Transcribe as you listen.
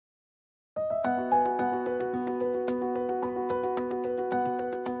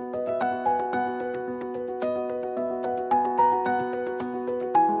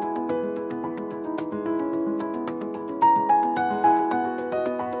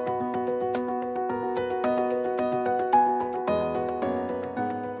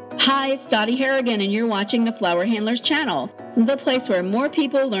Hi, it's Dottie Harrigan, and you're watching the Flower Handlers channel, the place where more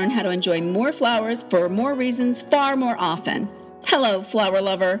people learn how to enjoy more flowers for more reasons far more often. Hello, flower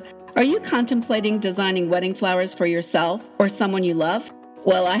lover. Are you contemplating designing wedding flowers for yourself or someone you love?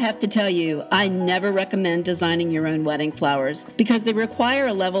 Well, I have to tell you, I never recommend designing your own wedding flowers because they require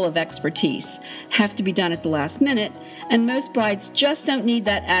a level of expertise, have to be done at the last minute, and most brides just don't need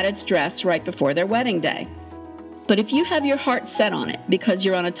that added stress right before their wedding day. But if you have your heart set on it because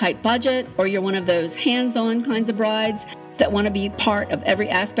you're on a tight budget or you're one of those hands-on kinds of brides that want to be part of every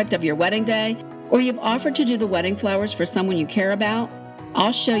aspect of your wedding day, or you've offered to do the wedding flowers for someone you care about,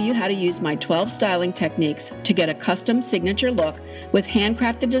 I'll show you how to use my 12 styling techniques to get a custom signature look with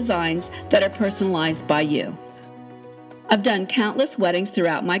handcrafted designs that are personalized by you. I've done countless weddings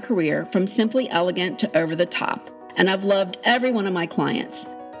throughout my career, from simply elegant to over the top, and I've loved every one of my clients.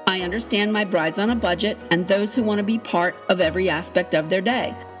 I understand my brides on a budget and those who want to be part of every aspect of their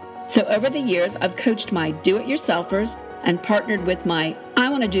day. So over the years, I've coached my do-it-yourselfers and partnered with my I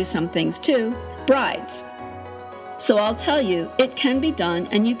want to do some things too brides. So I'll tell you, it can be done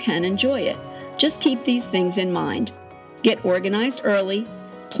and you can enjoy it. Just keep these things in mind. Get organized early,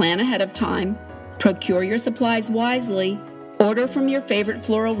 plan ahead of time, procure your supplies wisely, order from your favorite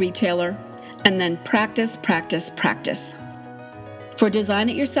floral retailer, and then practice, practice, practice. For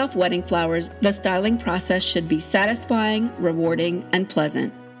design-it-yourself wedding flowers, the styling process should be satisfying, rewarding, and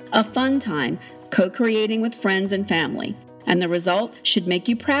pleasant. A fun time, co-creating with friends and family. And the result should make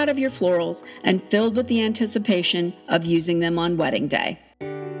you proud of your florals and filled with the anticipation of using them on wedding day.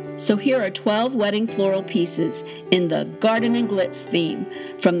 So here are 12 wedding floral pieces in the Garden and Glitz theme,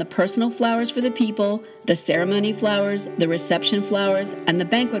 from the personal flowers for the people, the ceremony flowers, the reception flowers, and the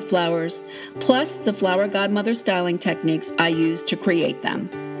banquet flowers, plus the flower godmother styling techniques I used to create them.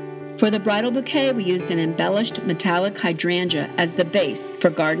 For the bridal bouquet, we used an embellished metallic hydrangea as the base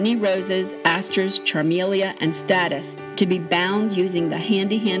for gardeny roses, asters, charmelia, and statice to be bound using the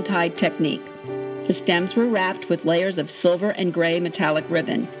handy hand-tied technique. The stems were wrapped with layers of silver and gray metallic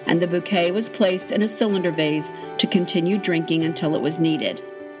ribbon, and the bouquet was placed in a cylinder vase to continue drinking until it was needed.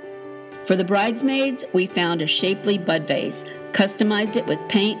 For the bridesmaids, we found a shapely bud vase, customized it with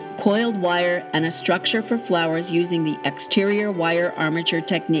paint, coiled wire, and a structure for flowers using the exterior wire armature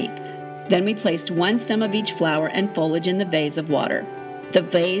technique. Then we placed one stem of each flower and foliage in the vase of water. The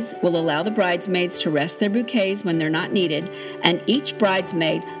vase will allow the bridesmaids to rest their bouquets when they're not needed, and each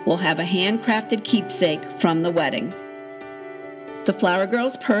bridesmaid will have a handcrafted keepsake from the wedding. The flower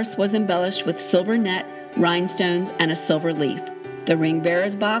girl's purse was embellished with silver net, rhinestones, and a silver leaf. The ring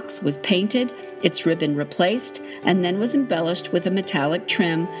bearer's box was painted, its ribbon replaced, and then was embellished with a metallic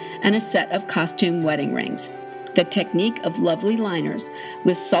trim and a set of costume wedding rings. The technique of lovely liners,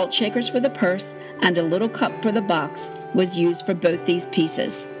 with salt shakers for the purse and a little cup for the box, was used for both these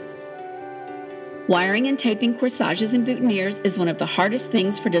pieces. Wiring and taping corsages and boutonnieres is one of the hardest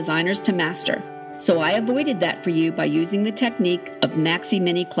things for designers to master, so I avoided that for you by using the technique of maxi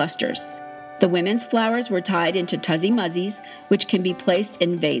mini clusters. The women's flowers were tied into tuzzy muzzies, which can be placed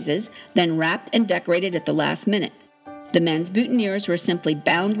in vases, then wrapped and decorated at the last minute. The men's boutonnieres were simply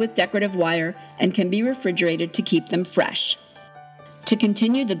bound with decorative wire and can be refrigerated to keep them fresh. To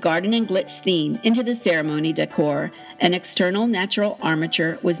continue the Garden and Glitz theme into the ceremony decor, an external natural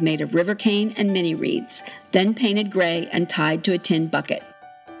armature was made of river cane and mini wreaths, then painted gray and tied to a tin bucket.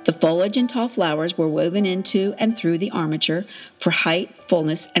 The foliage and tall flowers were woven into and through the armature for height,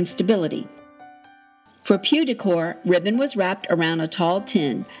 fullness, and stability. For pew decor, ribbon was wrapped around a tall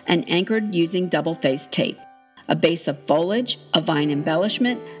tin and anchored using double-faced tape. A base of foliage, a vine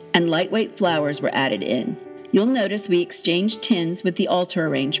embellishment, and lightweight flowers were added in. You'll notice we exchanged tins with the altar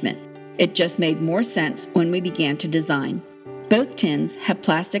arrangement. It just made more sense when we began to design. Both tins have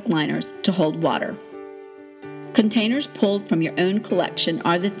plastic liners to hold water. Containers pulled from your own collection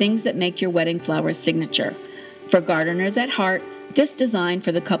are the things that make your wedding flowers signature. For gardeners at heart, this design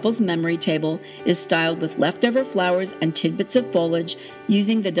for the couple's memory table is styled with leftover flowers and tidbits of foliage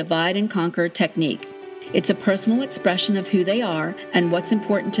using the divide and conquer technique. It's a personal expression of who they are and what's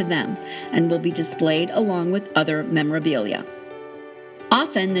important to them, and will be displayed along with other memorabilia.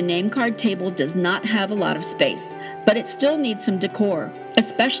 Often, the name card table does not have a lot of space, but it still needs some decor,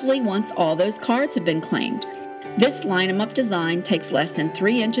 especially once all those cards have been claimed. This line-em-up design takes less than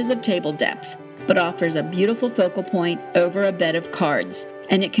 3 inches of table depth, but offers a beautiful focal point over a bed of cards,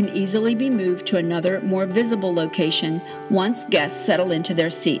 and it can easily be moved to another, more visible location once guests settle into their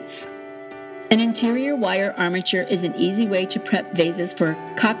seats. An interior wire armature is an easy way to prep vases for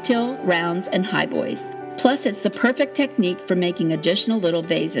cocktail, rounds, and highboys. Plus, it's the perfect technique for making additional little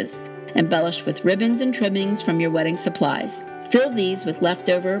vases, embellished with ribbons and trimmings from your wedding supplies. Fill these with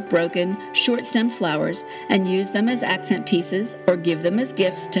leftover, broken, short-stem flowers and use them as accent pieces or give them as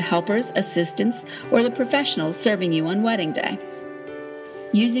gifts to helpers, assistants, or the professionals serving you on wedding day.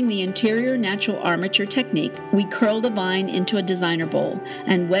 Using the interior natural armature technique, we curled a vine into a designer bowl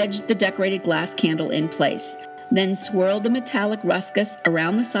and wedged the decorated glass candle in place. Then swirled the metallic ruscus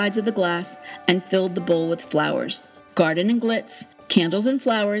around the sides of the glass and filled the bowl with flowers. Garden and glitz, candles and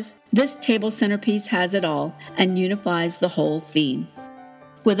flowers, this table centerpiece has it all and unifies the whole theme.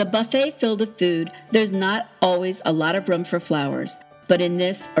 With a buffet filled with food, there's not always a lot of room for flowers, but in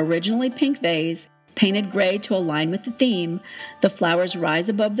this originally pink vase, painted gray to align with the theme, the flowers rise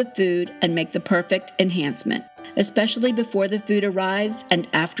above the food and make the perfect enhancement, especially before the food arrives and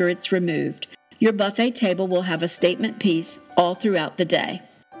after it's removed. Your buffet table will have a statement piece all throughout the day.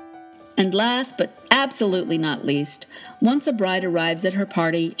 And last, but absolutely not least, once a bride arrives at her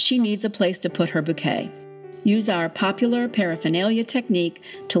party, she needs a place to put her bouquet. Use our popular paraphernalia technique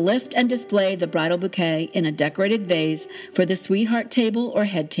to lift and display the bridal bouquet in a decorated vase for the sweetheart table or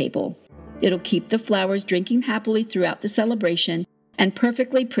head table. It'll keep the flowers drinking happily throughout the celebration and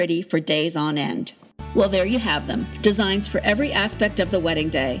perfectly pretty for days on end. Well, there you have them. Designs for every aspect of the wedding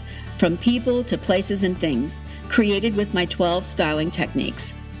day, from people to places and things, created with my 12 styling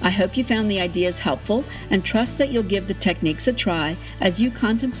techniques. I hope you found the ideas helpful and trust that you'll give the techniques a try as you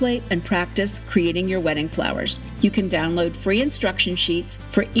contemplate and practice creating your wedding flowers. You can download free instruction sheets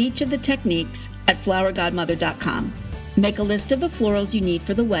for each of the techniques at flowergodmother.com. Make a list of the florals you need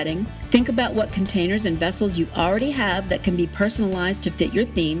for the wedding. Think about what containers and vessels you already have that can be personalized to fit your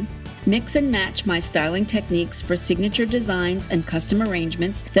theme. Mix and match my styling techniques for signature designs and custom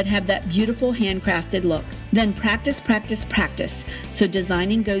arrangements that have that beautiful handcrafted look. Then practice, practice, practice, so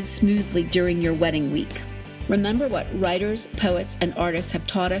designing goes smoothly during your wedding week. Remember what writers, poets, and artists have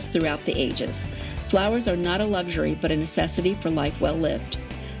taught us throughout the ages. Flowers are not a luxury, but a necessity for life well lived.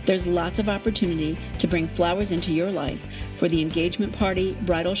 There's lots of opportunity to bring flowers into your life for the engagement party,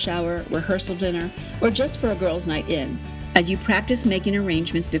 bridal shower, rehearsal dinner, or just for a girls' night in. As you practice making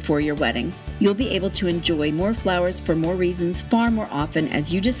arrangements before your wedding, you'll be able to enjoy more flowers for more reasons far more often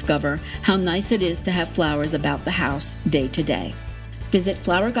as you discover how nice it is to have flowers about the house day to day. Visit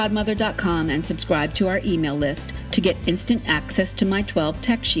flowergodmother.com and subscribe to our email list to get instant access to my 12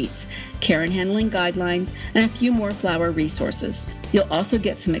 tech sheets, care and handling guidelines, and a few more flower resources. You'll also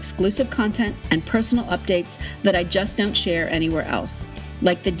get some exclusive content and personal updates that I just don't share anywhere else,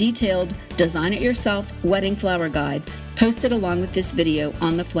 like the detailed Design It Yourself Wedding Flower Guide posted along with this video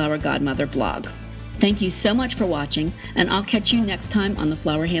on the Flower Godmother blog. Thank you so much for watching, and I'll catch you next time on the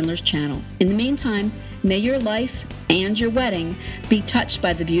Flower Handlers channel. In the meantime, may your life and your wedding be touched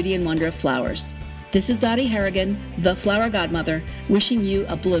by the beauty and wonder of flowers. This is Dottie Harrigan, the Flower Godmother, wishing you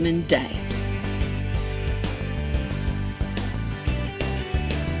a bloomin' day.